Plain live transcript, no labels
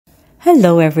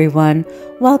Hello everyone,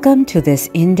 welcome to this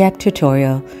in-depth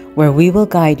tutorial where we will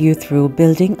guide you through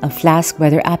building a Flask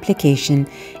weather application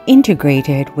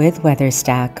integrated with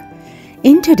Weatherstack.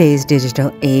 In today's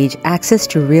digital age, access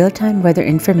to real-time weather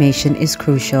information is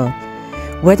crucial.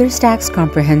 Weatherstack's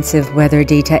comprehensive weather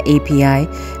data API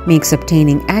makes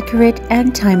obtaining accurate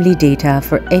and timely data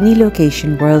for any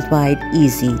location worldwide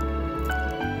easy.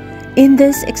 In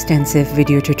this extensive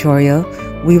video tutorial,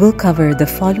 we will cover the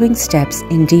following steps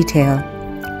in detail.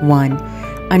 1.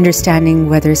 Understanding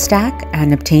Weatherstack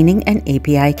and obtaining an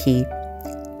API key.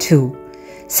 2.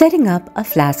 Setting up a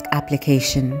Flask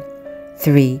application.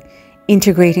 3.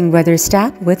 Integrating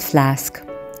Weatherstack with Flask.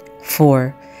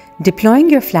 4. Deploying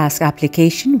your Flask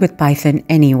application with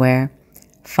PythonAnywhere.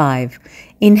 5.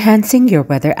 Enhancing your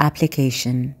weather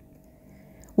application.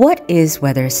 What is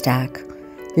Weatherstack?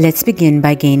 Let's begin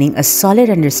by gaining a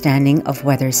solid understanding of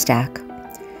Weatherstack.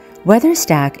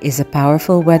 Weatherstack is a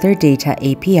powerful weather data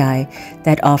API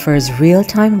that offers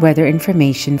real-time weather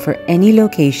information for any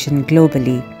location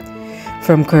globally,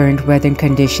 from current weather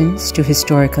conditions to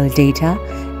historical data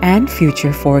and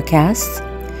future forecasts.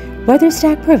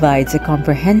 Weatherstack provides a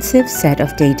comprehensive set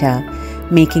of data,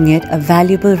 making it a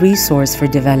valuable resource for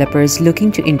developers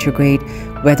looking to integrate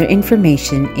weather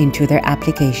information into their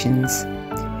applications.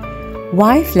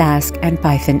 Why Flask and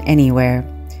PythonAnywhere?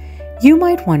 You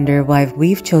might wonder why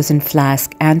we've chosen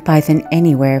Flask and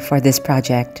PythonAnywhere for this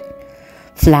project.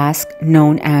 Flask,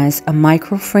 known as a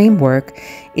micro-framework,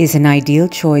 is an ideal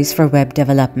choice for web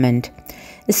development,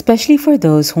 especially for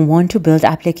those who want to build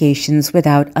applications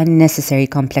without unnecessary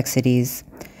complexities.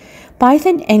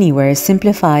 PythonAnywhere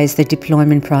simplifies the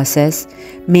deployment process,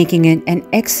 making it an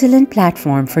excellent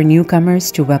platform for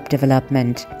newcomers to web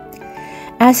development.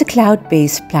 As a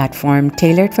cloud-based platform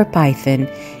tailored for Python,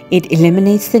 it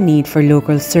eliminates the need for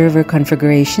local server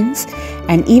configurations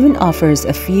and even offers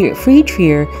a free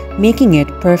tier, making it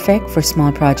perfect for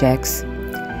small projects.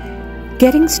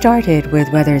 Getting started with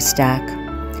Weatherstack.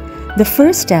 The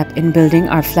first step in building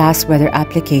our Flask weather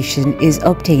application is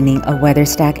obtaining a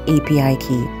Weatherstack API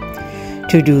key.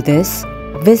 To do this,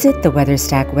 visit the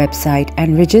Weatherstack website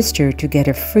and register to get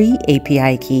a free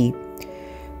API key.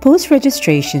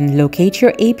 Post-registration, locate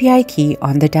your API key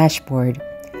on the dashboard.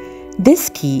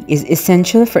 This key is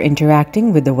essential for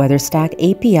interacting with the Weatherstack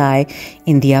API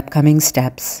in the upcoming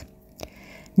steps.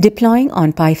 Deploying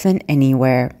on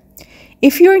PythonAnywhere.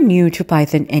 If you're new to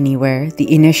PythonAnywhere,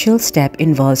 the initial step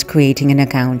involves creating an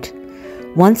account.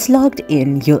 Once logged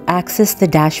in, you'll access the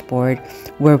dashboard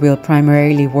where we'll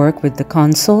primarily work with the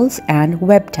consoles and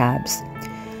web tabs.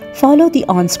 Follow the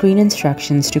on-screen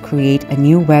instructions to create a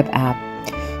new web app,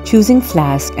 choosing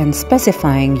Flask and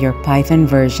specifying your Python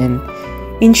version.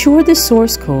 Ensure the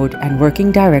source code and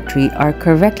working directory are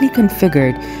correctly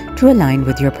configured to align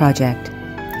with your project.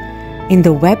 In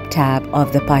the Web tab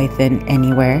of the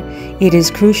PythonAnywhere, it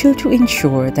is crucial to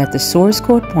ensure that the source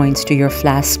code points to your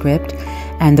Flask script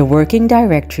and the working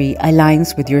directory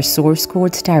aligns with your source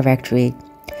code's directory.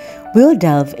 We'll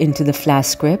delve into the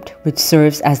Flask script, which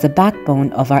serves as the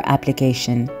backbone of our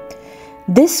application.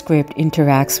 This script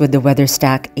interacts with the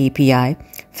Weatherstack API,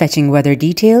 fetching weather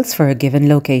details for a given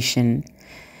location.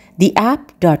 The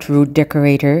app.root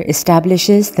decorator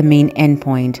establishes the main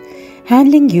endpoint,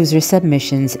 handling user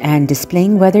submissions and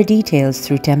displaying weather details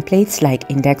through templates like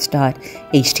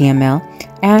index.html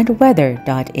and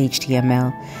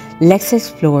weather.html. Let's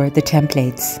explore the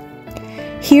templates.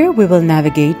 Here we will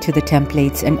navigate to the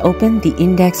templates and open the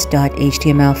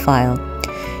index.html file.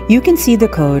 You can see the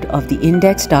code of the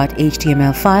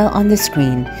index.html file on the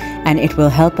screen, and it will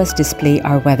help us display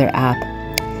our weather app.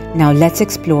 Now let's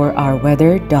explore our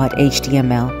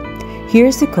weather.html.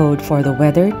 Here's the code for the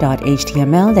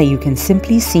weather.html that you can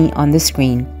simply see on the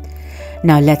screen.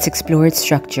 Now let's explore its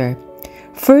structure.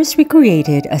 First, we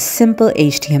created a simple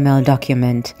HTML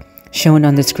document, shown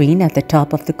on the screen at the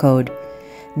top of the code.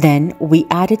 Then, we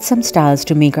added some styles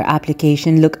to make our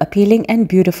application look appealing and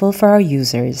beautiful for our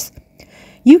users.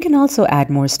 You can also add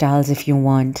more styles if you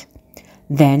want.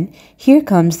 Then, here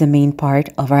comes the main part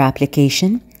of our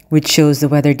application, which shows the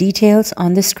weather details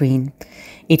on the screen.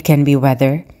 It can be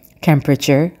weather,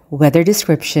 temperature, weather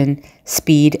description,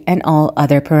 speed, and all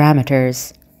other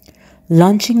parameters.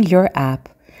 Launching your app.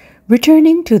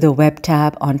 Returning to the Web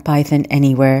tab on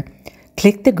PythonAnywhere,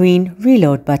 click the green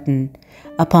Reload button.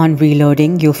 Upon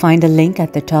reloading, you'll find a link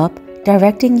at the top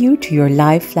directing you to your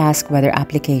live Flask weather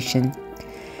application.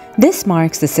 This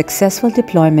marks the successful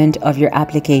deployment of your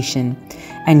application,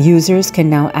 and users can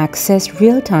now access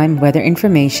real-time weather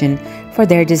information for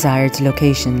their desired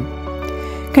location.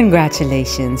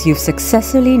 Congratulations, you've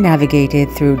successfully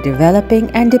navigated through developing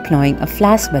and deploying a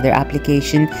Flask weather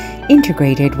application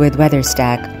integrated with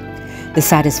Weatherstack. The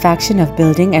satisfaction of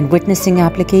building and witnessing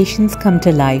applications come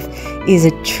to life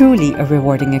is truly a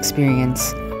rewarding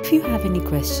experience. If you have any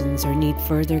questions or need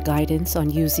further guidance on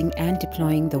using and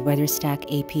deploying the Weatherstack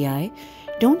API,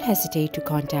 don't hesitate to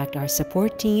contact our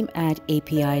support team at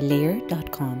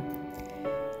APILAYER.com.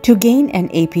 To gain an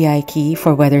API key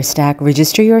for Weatherstack,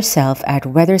 register yourself at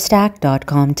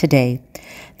weatherstack.com today.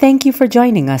 Thank you for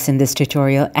joining us in this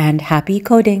tutorial and happy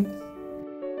coding!